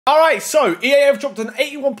Alright, so EA have dropped an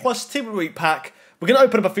 81 plus Team of the Week pack. We're going to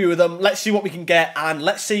open up a few of them. Let's see what we can get, and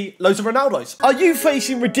let's see loads of Ronaldos. Are you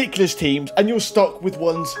facing ridiculous teams and you're stuck with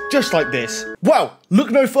ones just like this? Well,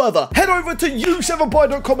 look no further. Head over to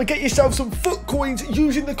u7buy.com and get yourself some foot coins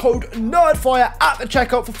using the code NerdFire at the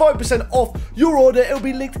checkout for 5% off your order. It'll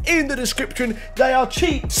be linked in the description. They are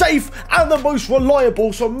cheap, safe, and the most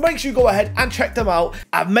reliable, so make sure you go ahead and check them out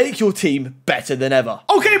and make your team better than ever.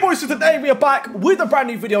 Okay, boys, so today we are back with a brand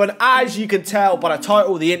new video, and as you can tell by the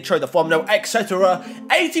title, the intro, the thumbnail, etc.,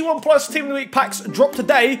 81 plus Team of the Week packs dropped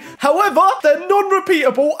today. However, they're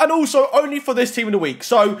non-repeatable and also only for this Team of the Week.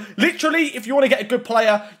 So, literally, if you want to get a good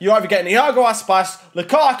player, you're either getting Iago Aspas,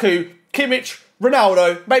 Lukaku, Kimmich,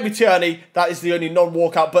 Ronaldo, maybe Tierney. That is the only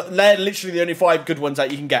non-walkout, but they're literally the only 5 good ones that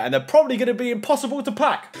you can get, and they're probably going to be impossible to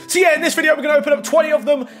pack. So yeah, in this video, we're going to open up 20 of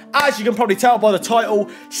them, as you can probably tell by the title,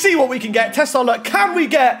 see what we can get, test our luck. Can we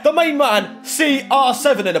get the main man,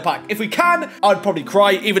 CR7 in a pack? If we can, I'd probably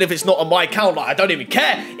cry, even if it's not on my account. Like, I don't even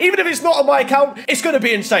care. Even if it's not on my account, it's going to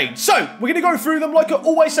be insane. So, we're going to go through them. Like I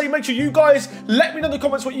always say, make sure you guys let me know in the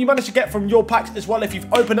comments what you managed to get from your packs as well, if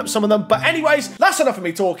you've opened up some of them. But anyways, that's enough of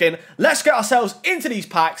me talking. Let's get ourselves into these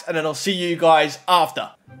packs, and then I'll see you guys after.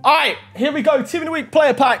 Alright, here we go. Team of the Week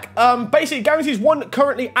player pack. Basically guarantees one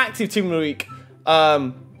currently active Team of the Week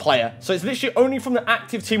player. So it's literally only from the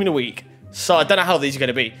active Team of the Week. So I don't know how these are going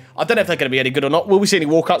to be. I don't know if they're going to be any good or not. Will we see any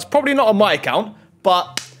walkouts? Probably not on my account,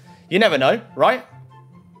 but you never know, right?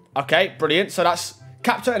 Okay, brilliant. So that's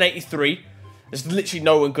capture an 83. There's literally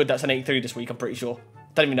no one good that's an 83 this week, I'm pretty sure.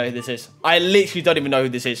 Don't even know who this is. I literally don't even know who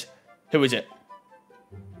this is. Who is it?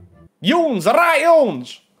 Jones, right,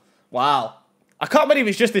 Jones. Wow. I can't believe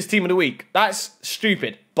it's just this Team of the Week. That's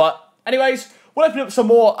stupid. But anyways, we'll open up some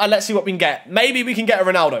more and let's see what we can get. Maybe we can get a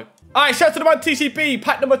Ronaldo. Alright, shout out to the man TCB,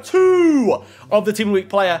 pack number 2 of the Team of the Week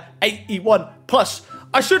player, 81 plus.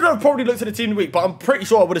 I should have probably looked at the Team of the Week, but I'm pretty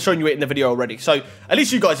sure I would have shown you it in the video already. So at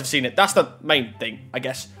least you guys have seen it. That's the main thing, I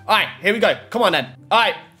guess. Alright, here we go. Come on then.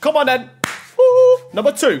 Alright, come on then. Woo.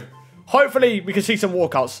 Number 2. Hopefully we can see some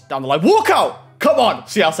walkouts down the line. Walkout! Come on,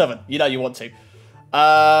 CR7. You know you want to.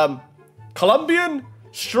 Colombian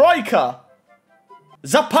striker.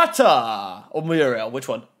 Zapata. Or Muriel, which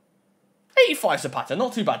one? 85 Zapata,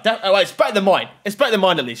 not too bad. Oh, it's better than mine. It's better than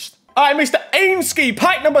mine at least. Alright, Mr. Ainski,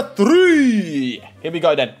 pack number 3. Here we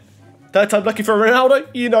go then. Third time lucky for Ronaldo.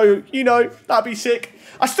 You know, that'd be sick.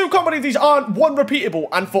 I still can't believe these aren't one repeatable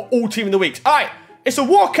and for all Team of the Weeks. Alright, it's a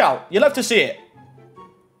walkout. You'll love to see it.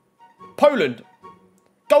 Poland.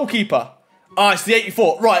 Goalkeeper. Ah, it's the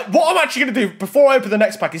 84. Right, what I'm actually going to do before I open the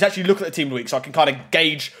next pack is actually look at the Team of the Week so I can kind of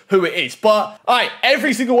gauge who it is. But, alright,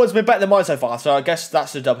 every single one's been better than mine so far, so I guess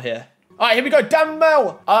that's the dub here. Alright, here we go. Dan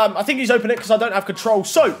Mel. I think he's opened it because I don't have control.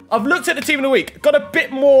 So, I've looked at the Team of the Week, got a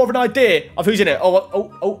bit more of an idea of who's in it.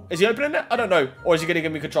 Oh, is he opening it? I don't know. Or is he going to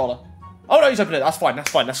give me a controller? Oh, no, he's opening it. That's fine.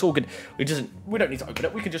 That's all good. We don't need to open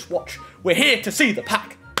it. We can just watch. We're here to see the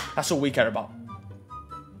pack. That's all we care about.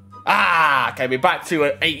 Ah, okay, we're back to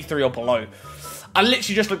an 83 or below. I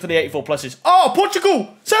literally just looked at the 84 pluses. Oh,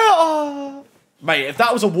 Portugal! Mate, if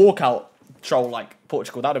that was a walkout troll like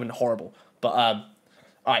Portugal, that would have been horrible. But,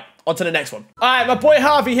 alright, on to the next one. Alright, my boy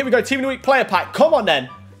Harvey, here we go. Team of the Week player pack. Come on then.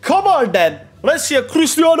 Come on then. Let's see a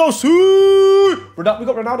Cristiano. We got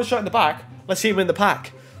Ronaldo shirt in the back. Let's see him in the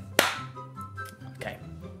pack. Okay.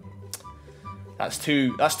 That's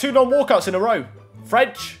two non-walkouts in a row.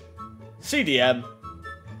 French. CDM.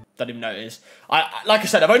 Don't even know who it is. Like I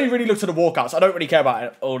said, I've only really looked at the walkouts. I don't really care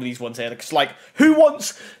about all of these ones here. Because, like, who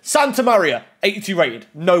wants Santa Maria 82 rated?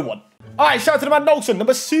 No one. Alright, shout out to the man Nelson,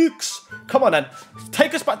 number 6. Come on then.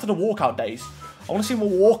 Take us back to the walkout days. I want to see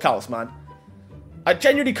more walkouts, man. I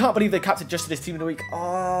genuinely can't believe they captured just this Team of the Week.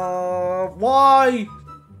 Why?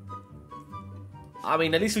 I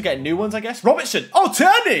mean, at least we're getting new ones, I guess. Robertson. Oh,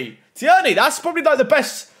 Tierney. Tierney. That's probably like the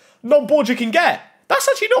best non-board you can get. That's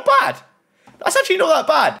actually not bad. That's actually not that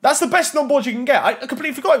bad. That's the best non-board you can get. I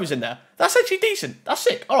completely forgot he was in there. That's actually decent. That's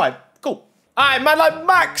sick. All right, cool. All right, man, like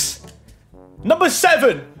Max. Number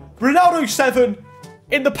 7. Ronaldo 7.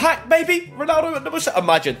 In the pack, maybe? Ronaldo at number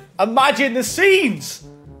 7. Imagine the scenes.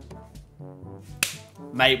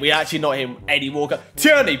 Mate, we actually not him any walker.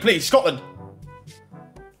 Tierney, please, Scotland.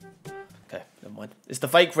 Okay, never mind. It's the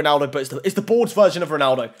fake Ronaldo, but it's the board's version of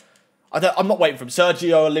Ronaldo. I'm not waiting for him.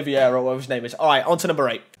 Sergio Oliveira, or whatever his name is. All right, on to number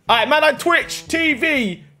 8. All right, man, on Twitch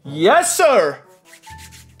TV. Yes, sir.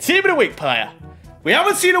 Team of the Week player. We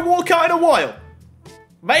haven't seen a walkout in a while.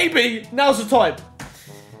 Maybe now's the time.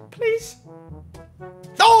 Please.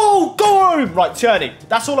 Oh, go home. Right, Tierney.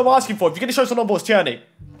 That's all I'm asking for. If you're going to show some on boards, Tierney.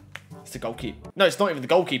 It's the goalkeeper. No, it's not even the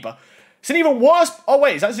goalkeeper. It's an even worse. Oh,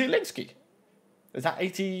 wait, is that Zielinski? Is that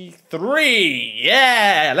 83?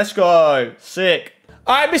 Yeah, let's go. Sick.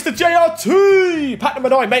 All right, Mr. JRT. Pack number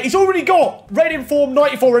 9, mate. He's already got red in form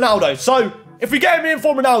 94 Ronaldo. So, if we get him in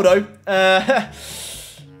form Ronaldo,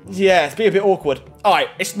 yeah, it's be a bit awkward. All right,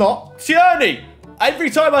 it's not. Tierney. Every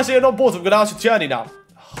time I see a non-board, I'm going to ask for Tierney now.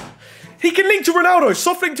 He can link to Ronaldo.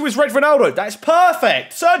 Soft link to his red Ronaldo. That's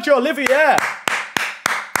perfect. Sergio Oliveira.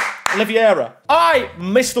 Oliveira. All right,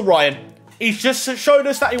 Mr. Ryan. He's just showed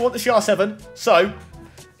us that he wants the CR7. So,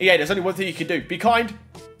 yeah, there's only one thing you can do. Be kind.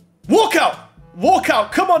 Walk out. Walk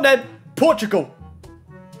out. Come on, then. Portugal.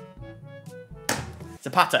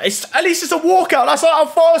 Zapata. At least it's a walkout. That's like our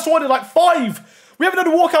first one in like 5. We haven't had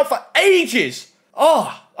a walkout for ages.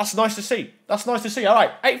 Oh, that's nice to see. That's nice to see. All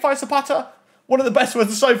right. 85 Zapata. One of the best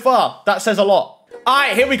ones so far. That says a lot. All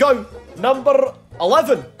right, here we go. Number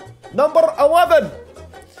 11. Number 11.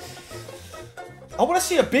 I want to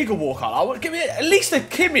see a bigger walkout. I want to give me at least a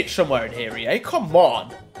Kimmich somewhere in here, eh? Come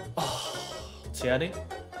on. Oh, Tierney.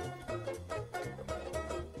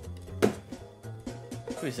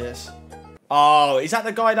 Who is this? Oh, is that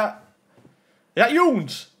the guy that... Is that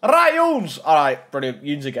Younes? Right, Younes. All right, brilliant.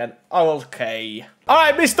 Younes again. Oh, okay. All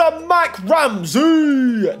right, Mr. Mac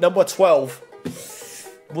Ramsey. Number 12.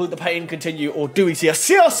 Will the pain continue, or do we see a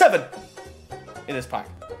CR7 in this pack?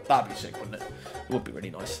 That'd be sick, wouldn't it? It would be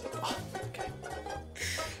really nice. Oh, okay.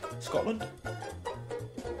 Scotland.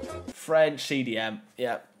 French CDM.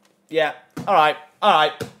 Yeah. Yeah. All right. All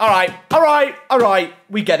right. All right. All right. All right.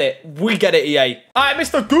 We get it. We get it, EA. All right,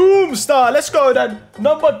 Mr. Doomstar. Let's go then.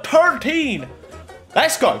 Number 13.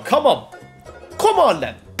 Let's go. Come on. Come on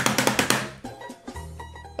then.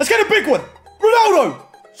 Let's get a big one. Ronaldo.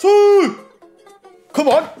 So. Come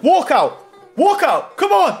on. Walk out. Walk out.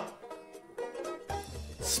 Come on.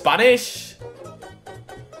 Spanish.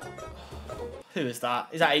 Who is that?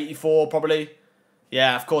 Is that 84 probably?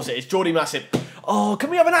 Yeah, of course it is. Jordi Massive. Oh, can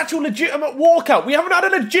we have an actual legitimate walkout? We haven't had a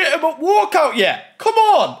legitimate walkout yet. Come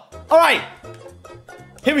on. All right.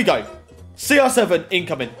 Here we go. CR7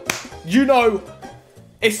 incoming. You know,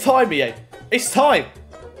 it's time, EA. It's time.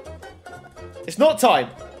 It's not time.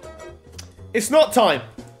 It's not time.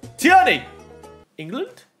 Tierney.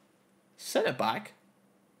 England? Centre back.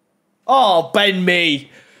 Oh, Ben Mee.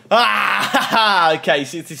 Ah, okay,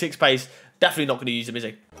 66 pace. Definitely not going to use him, is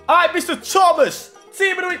he? All right, Mr. Thomas.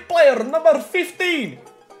 Team of the week player, number 15.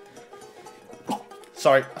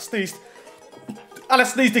 Sorry, I sneezed. And I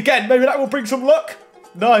sneezed again. Maybe that will bring some luck.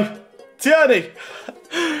 No. Tierney.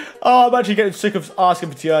 Oh, I'm actually getting sick of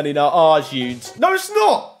asking for Tierney now. Oh, it's Younes. No, it's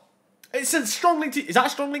not. It's a strong link. Is that a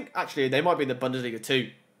strong link? Actually, they might be in the Bundesliga too.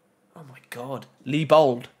 Oh, my God. Lee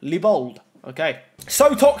Bold. Lee Bold. Okay.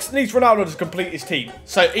 So, Tox needs Ronaldo to complete his team.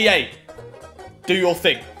 So, EA, do your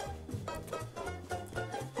thing.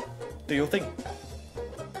 Do your thing.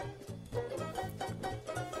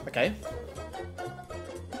 Okay.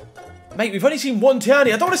 Mate, we've only seen one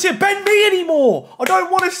Tierney. I don't want to see a Ben Mee anymore. I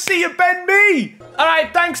don't want to see a Ben Mee. All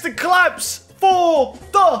right, thanks to Claps for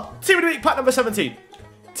the Team of the Week pack number 17.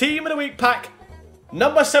 Team of the Week pack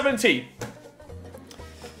number 17.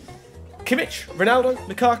 Kimmich, Ronaldo,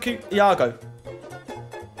 Lukaku, Iago.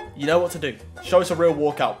 You know what to do. Show us a real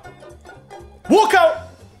walkout. Walkout!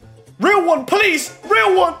 Real one, please.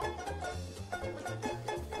 Real one.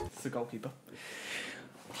 It's the goalkeeper.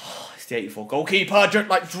 It's the 84 goalkeeper. I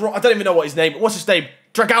don't even know what his name. What's his name?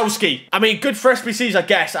 Dragowski. I mean, good for SBCs, I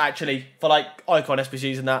guess, actually. For, like, icon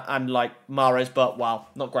SBCs and that. And, like, Mahrez. But, wow,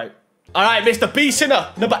 not great. All right, Mr. B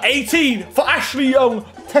Sinner, number 18 for Ashley Young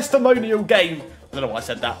testimonial game. I don't know why I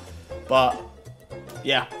said that. But,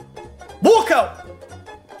 yeah. Walkout!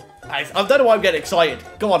 I don't know why I'm getting excited.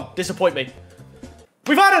 Go on, disappoint me.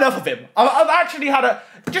 We've had enough of him. I've actually had a...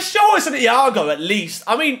 Just show us an Iago at least.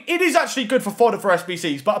 I mean, it is actually good for fodder for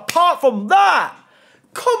SBCs. But apart from that,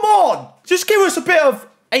 come on. Just give us a bit of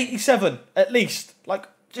 87 at least. Like,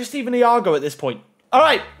 just even Iago at this point. All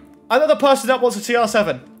right. Another person that wants a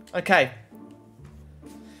CR7. Okay.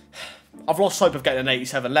 I've lost hope of getting an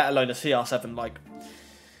 87, let alone a CR7. Like...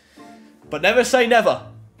 But never say never.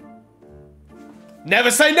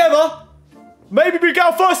 Never say never. Maybe we get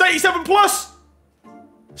our first 87 plus.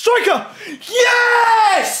 Striker.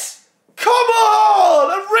 Yes! Come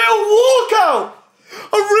on! A real walkout.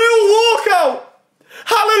 A real walkout.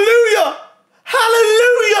 Hallelujah.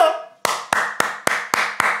 Hallelujah.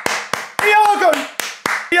 Iago.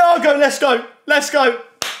 Iago, let's go. Let's go.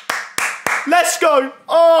 Let's go.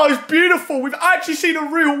 Oh, it's beautiful. We've actually seen a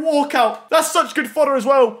real walkout. That's such good fodder as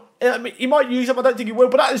well. I mean, he might use them, I don't think he will,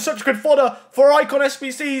 but that is such good fodder for icon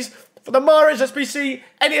SBCs, for the Mahrez SBC,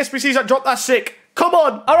 any SBCs that drop, that's sick. Come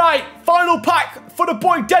on. All right, final pack for the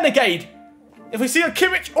boy Denegade. If we see a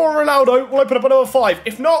Kimmich or a Ronaldo, we'll open up another 5.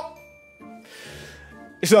 If not,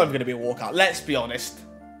 it's not even going to be a walkout. Let's be honest.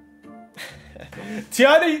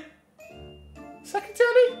 Tierney. Second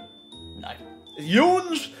Tierney? No.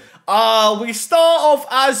 Jones. We start off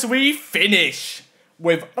as we finish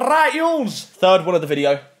with right Jones. Third one of the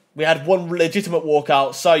video. We had one legitimate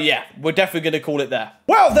walkout, so yeah, we're definitely going to call it there.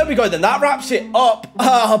 Well, there we go then. That wraps it up.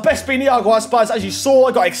 Best being Iago Aspas. As you saw,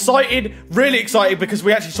 I got excited, really excited, because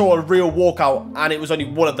we actually saw a real walkout, and it was only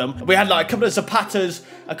one of them. We had like a couple of Zapatas,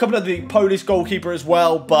 a couple of the Polish goalkeeper as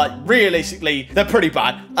well, but realistically, they're pretty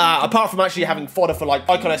bad. Apart from actually having fodder for like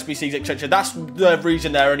Icon SBCs, etc. That's the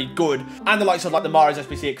reason they're only good. And the likes of like the Mahrez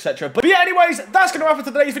SBC, etc. But yeah, anyways, that's going to wrap it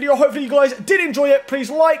for today's video. Hopefully you guys did enjoy it. Please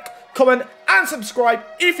like, comment, and subscribe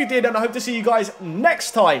if you did, and I hope to see you guys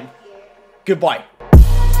next time. Goodbye.